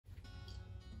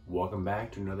Welcome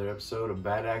back to another episode of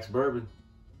Bad Axe Bourbon.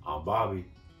 I'm Bobby.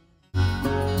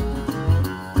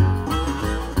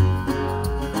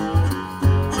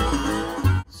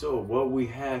 So what we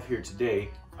have here today,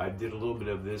 I did a little bit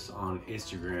of this on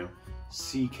Instagram.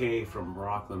 CK from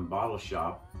Rockland Bottle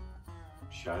Shop,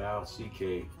 shout out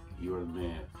CK, you're the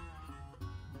man,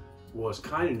 was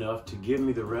kind enough to give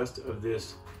me the rest of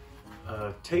this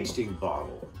tasting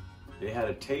bottle. They had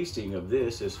a tasting of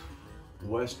this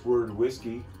Westward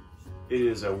Whiskey. It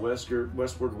is a Westward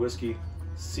Whiskey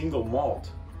Single Malt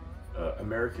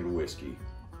American whiskey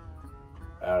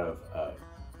out of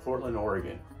Portland,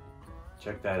 Oregon.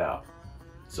 Check that out.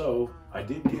 So I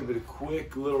did give it a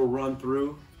quick little run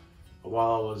through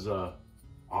while I was on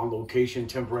location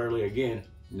temporarily again.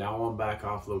 Now I'm back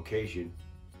off location.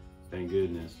 Thank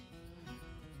goodness.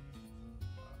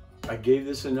 I gave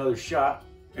this another shot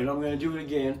and I'm going to do it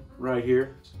again right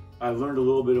here. I've learned a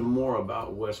little bit more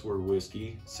about Westward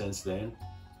Whiskey since then.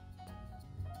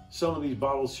 Some of these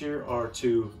bottles here are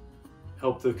to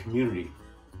help the community.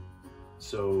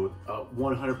 So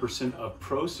 100% of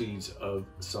proceeds of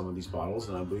some of these bottles,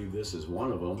 and I believe this is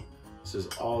one of them. This is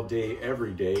all day,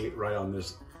 every day, right on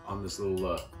this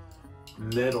little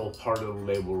metal part of the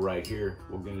label right here.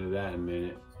 We'll get into that in a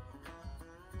minute.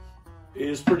 It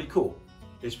is pretty cool.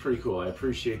 It's pretty cool. I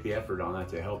appreciate the effort on that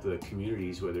to help the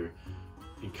communities, whether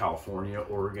in California,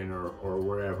 Oregon, or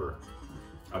wherever.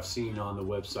 I've seen on the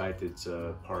website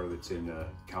that part of it's in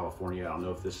California. I don't know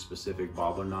if this specific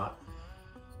bottle or not,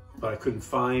 but I couldn't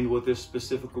find what this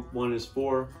specific one is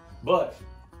for, but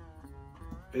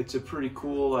it's a pretty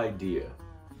cool idea.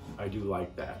 I do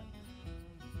like that.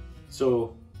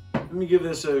 So let me give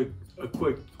this a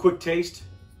quick taste,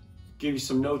 give you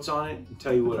some notes on it, and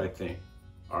tell you what I think.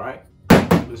 All right,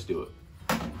 let's do it.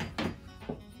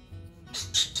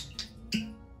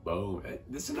 Boom.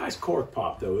 This is a nice cork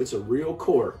pop though. It's a real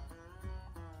cork.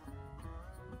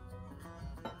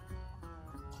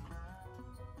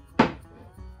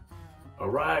 All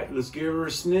right, let's give her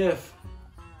a sniff.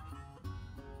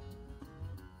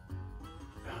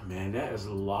 Oh, man, that is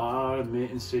a lot of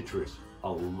mint and citrus.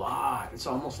 A lot. It's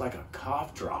almost like a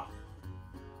cough drop.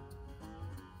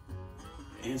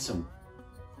 And some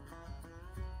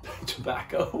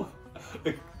tobacco.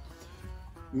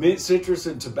 Mint, citrus,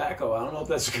 and tobacco. I don't know if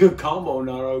that's a good combo or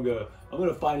not. I'm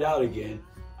gonna find out again.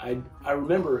 I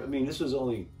remember, I mean, this was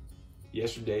only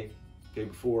yesterday, day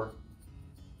before.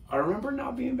 I remember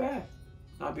not being bad.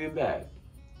 Not being bad.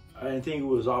 I didn't think it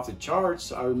was off the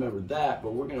charts. I remember that,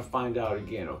 but we're gonna find out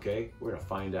again, okay? We're gonna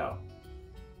find out.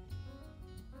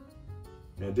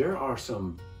 Now there are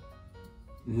some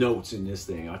notes in this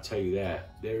thing, I'll tell you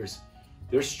that. There's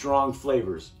strong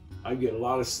flavors. I get a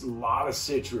lot of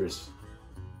citrus.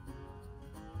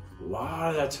 A lot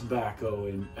of that tobacco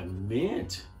and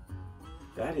mint.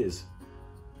 That is,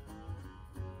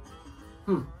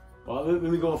 well, let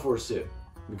me go for a sip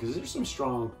because there's some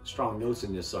strong notes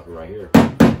in this sucker right here.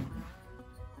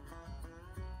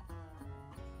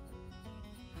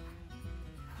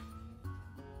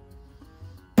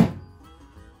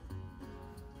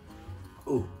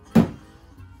 Ooh,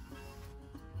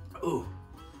 ooh,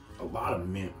 a lot of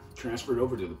mint transferred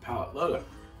over to the palate. Look at it.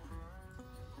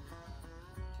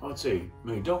 I'd say, I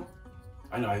mean,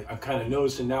 I know I'm kind of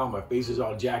noticing now my face is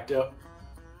all jacked up,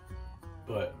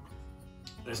 but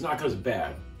it's not because it's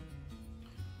bad.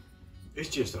 It's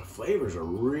just the flavors are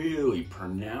really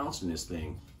pronounced in this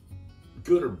thing.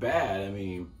 Good or bad, I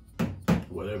mean,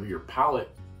 whatever your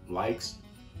palate likes.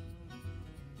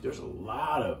 There's a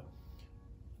lot of,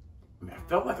 I mean, I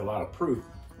felt like a lot of proof.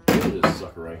 Look at this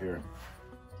sucker right here.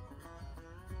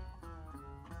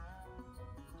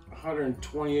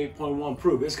 128.1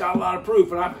 proof. It's got a lot of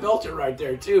proof, and I felt it right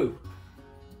there too.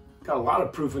 Got a lot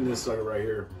of proof in this sucker right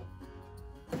here.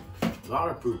 A lot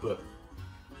of proof, but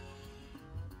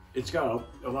it's got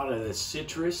a lot of the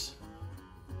citrus.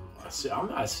 I'm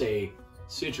not say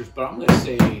citrus, but I'm gonna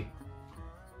say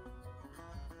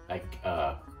like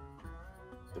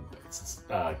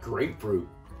grapefruit.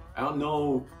 I don't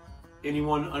know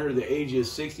anyone under the age of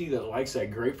 60 that likes that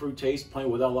grapefruit taste,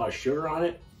 plain without a lot of sugar on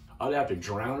it. I'd have to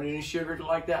drown it in sugar to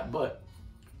like that, but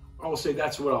I'll say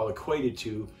that's what I'll equate it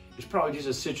to. It's probably just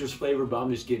a citrus flavor, but I'm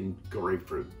just getting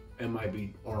grapefruit. It might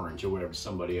be orange or whatever,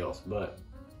 somebody else, but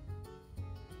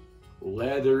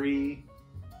leathery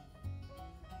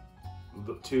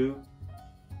too.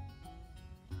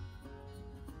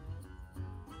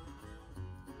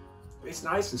 It's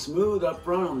nice and smooth up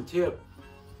front on the tip,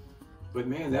 but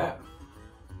man, that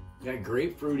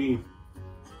grapefruity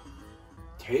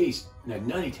taste, that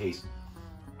nutty taste,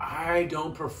 I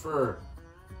don't prefer.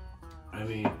 I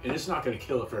mean, and it's not going to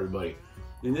kill it for everybody.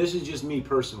 and this is just me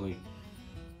personally,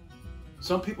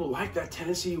 some people like that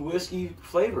Tennessee whiskey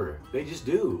flavor. They just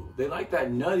do. They like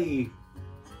that nutty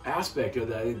aspect of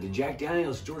that, the Jack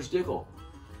Daniels, George Dickel.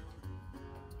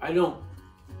 I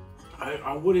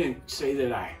wouldn't say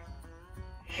that I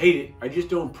hate it. I just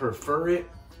don't prefer it.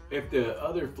 If the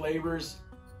other flavors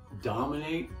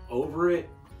dominate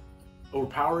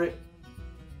overpower it,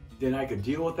 then I could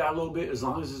deal with that a little bit, as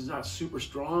long as it's not super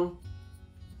strong.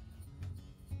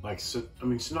 Like, I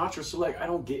mean, Sinatra Select, I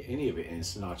don't get any of it in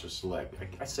Sinatra Select.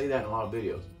 I say that in a lot of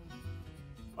videos.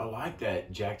 I like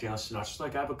that Jack Daniel's Sinatra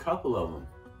Select. I have a couple of them.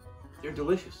 They're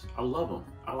delicious. I love them.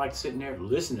 I like sitting there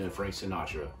listening to Frank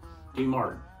Sinatra, Dean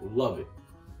Martin. Love it.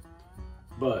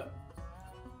 But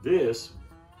this,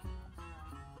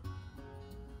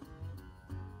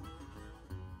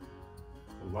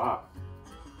 a lot.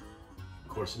 Of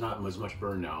course, not as much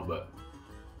burn now, but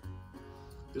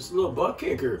this little butt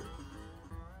kicker.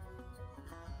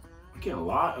 I get a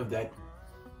lot of that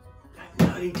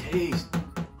nutty taste,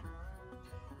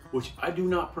 which I do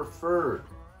not prefer,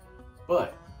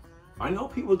 but I know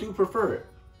people do prefer it.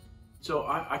 So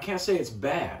I can't say it's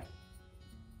bad.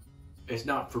 It's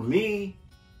not for me,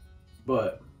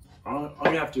 but I'm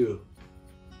gonna have to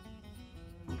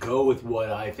go with what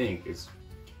I think. It's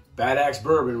Bad Axe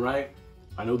Bourbon, right?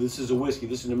 I know this is a whiskey.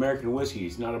 This is an American whiskey.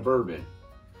 It's not a bourbon.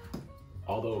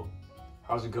 Although,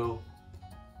 how's it go?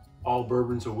 All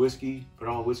bourbons are whiskey, but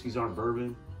all whiskeys aren't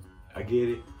bourbon. I get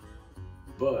it.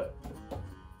 But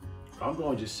I'm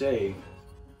going to say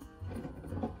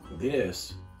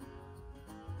this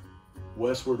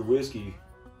Westward Whiskey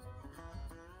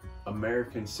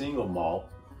American Single Malt,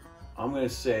 I'm going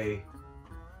to say,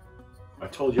 I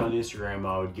told you on Instagram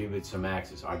I would give it some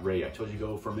axes. I'd rate it. I told you to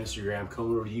go from Instagram,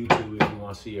 come over to YouTube if you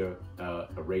want to see a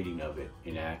rating of it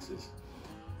in axes.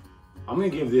 I'm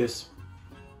going to give this,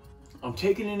 I'm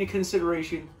taking into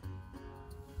consideration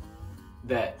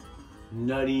that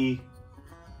nutty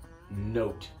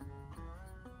note.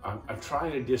 I'm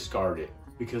trying to discard it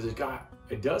because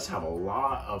it does have a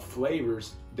lot of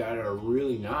flavors that are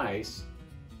really nice,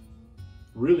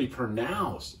 really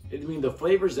pronounced. I mean, the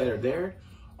flavors that are there.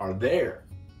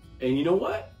 And you know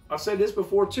what? I've said this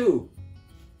before too.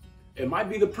 It might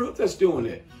be the proof that's doing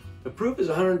it. The proof is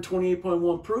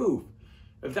 128.1 proof.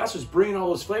 If that's what's bringing all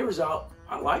those flavors out,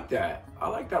 I like that. I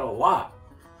like that a lot.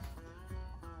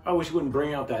 I wish it wouldn't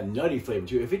bring out that nutty flavor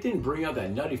too. If it didn't bring out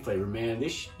that nutty flavor, man,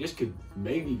 this could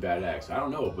maybe Bad Axe. I don't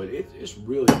know, but it's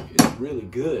really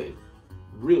good.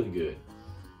 Really good.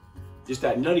 Just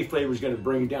that nutty flavor is going to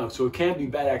bring it down. So it can be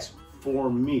Bad Axe for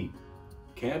me.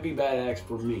 Can be Bad Axe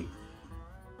for me.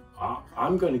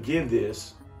 I'm going to give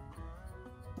this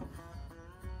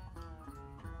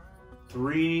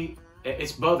 3.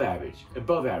 It's above average.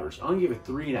 Above average. I'm going to give it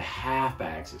 3.5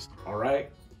 axes. All right?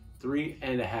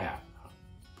 3.5.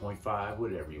 0.5,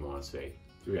 whatever you want to say.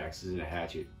 3 axes and a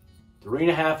hatchet.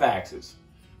 3.5 axes.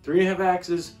 3.5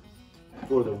 axes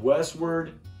for the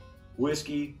Westward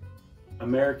Whiskey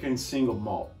American Single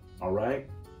Malt. All right?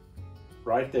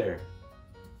 Right there.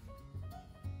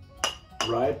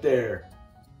 Right there.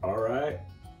 All right?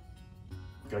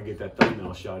 Gotta get that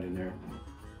thumbnail shot in there.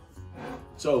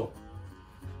 So,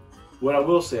 what I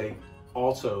will say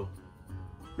also,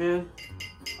 man,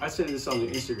 I said this on the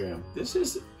Instagram. This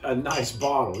is a nice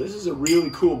bottle. This is a really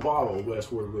cool bottle of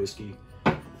Westward Whiskey.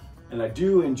 And I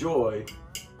do enjoy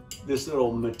this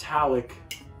little metallic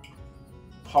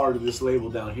part of this label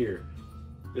down here.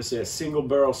 It says single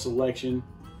barrel selection,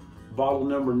 bottle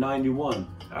number 91.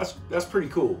 That's pretty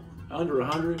cool. Under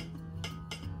 100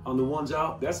 on the ones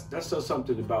out. That says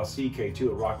something about CK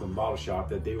too at Rockland Bottle Shop,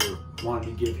 that they were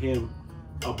wanting to give him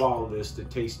a bottle of this to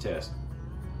taste test.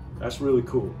 That's really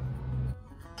cool.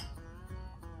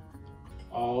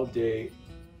 All day,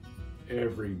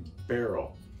 every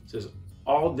barrel. It says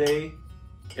all day,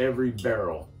 every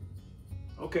barrel.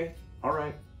 Okay, all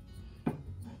right.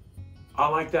 I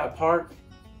like that part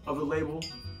of the label.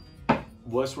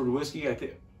 Westward Whiskey, I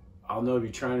don't know if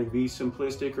you're trying to be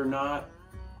simplistic or not,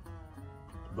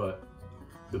 but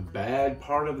the bad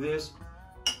part of this,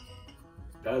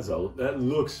 that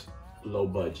looks low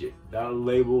budget. That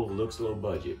label looks low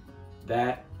budget.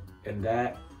 That and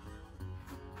that,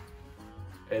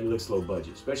 it looks low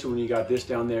budget, especially when you got this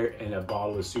down there and that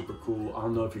bottle is super cool. I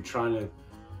don't know if you're trying to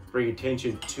bring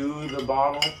attention to the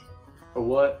bottle or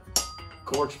what.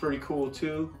 Cork's pretty cool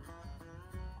too.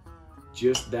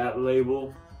 Just that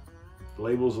label. The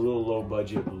label's a little low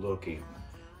budget looking.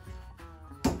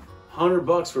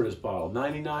 $100 for this bottle,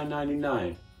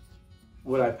 $99.99.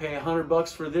 Would I pay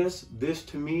 $100 for this? This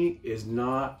to me is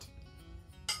not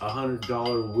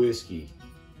 $100 whiskey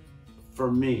for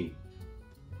me.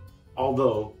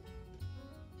 Although,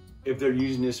 if they're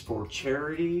using this for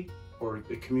charity or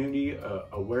the community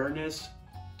awareness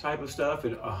type of stuff,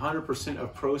 and 100%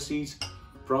 of proceeds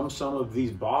from some of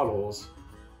these bottles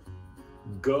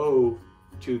go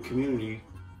to community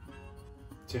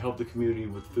to help the community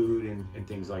with food and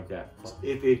things like that.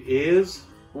 If it is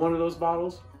one of those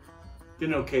bottles,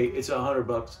 then okay, it's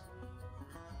 $100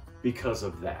 because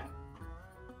of that.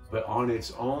 But on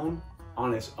its own,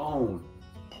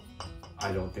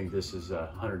 I don't think this is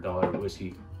a $100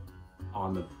 whiskey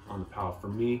on the palate for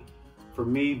me. For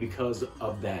me, because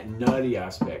of that nutty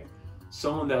aspect.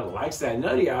 Someone that likes that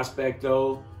nutty aspect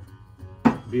though,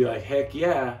 be like, heck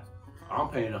yeah, I'm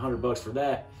paying $100 for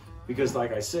that. Because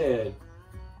like I said,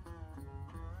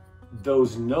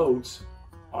 those notes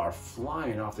are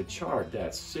flying off the chart.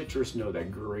 That citrus note,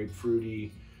 that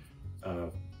grapefruity,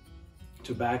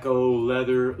 tobacco,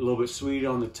 leather, a little bit sweet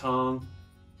on the tongue.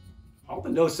 All the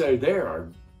notes that are there are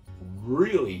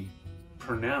really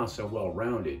pronounced and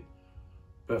well-rounded.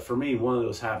 But for me, one of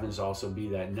those happens to also be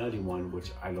that nutty one,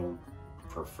 which I don't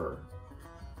prefer.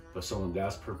 But someone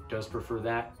does prefer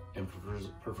that and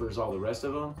prefers all the rest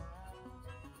of them,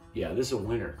 yeah, this is a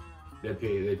winner.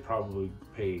 They'd probably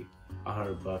pay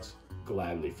 $100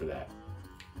 gladly for that.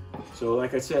 So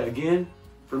like I said, again,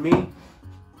 for me,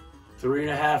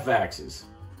 3.5 axes.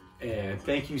 And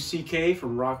thank you, CK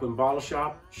from Rockland Bottle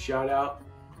Shop. Shout out,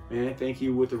 man. Thank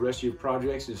you with the rest of your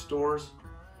projects and stores.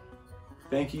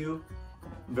 Thank you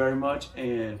very much.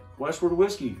 And Westward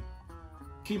Whiskey,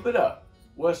 keep it up.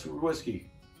 Westward Whiskey,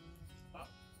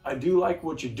 I do like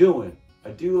what you're doing. I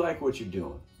do like what you're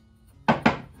doing.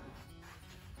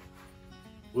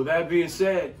 With that being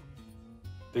said,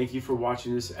 thank you for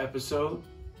watching this episode.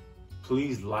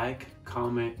 Please like,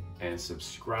 comment, and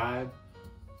subscribe.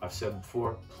 I've said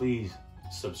before, please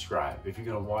subscribe. If you're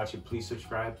gonna watch it, please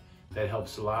subscribe. That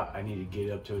helps a lot. I need to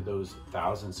get up to those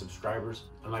 1,000 subscribers.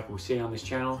 And like we say on this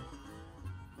channel,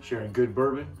 sharing good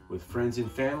bourbon with friends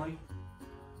and family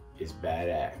is Bad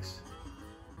Axe.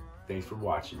 Thanks for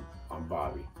watching. I'm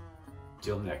Bobby.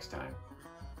 Till next time.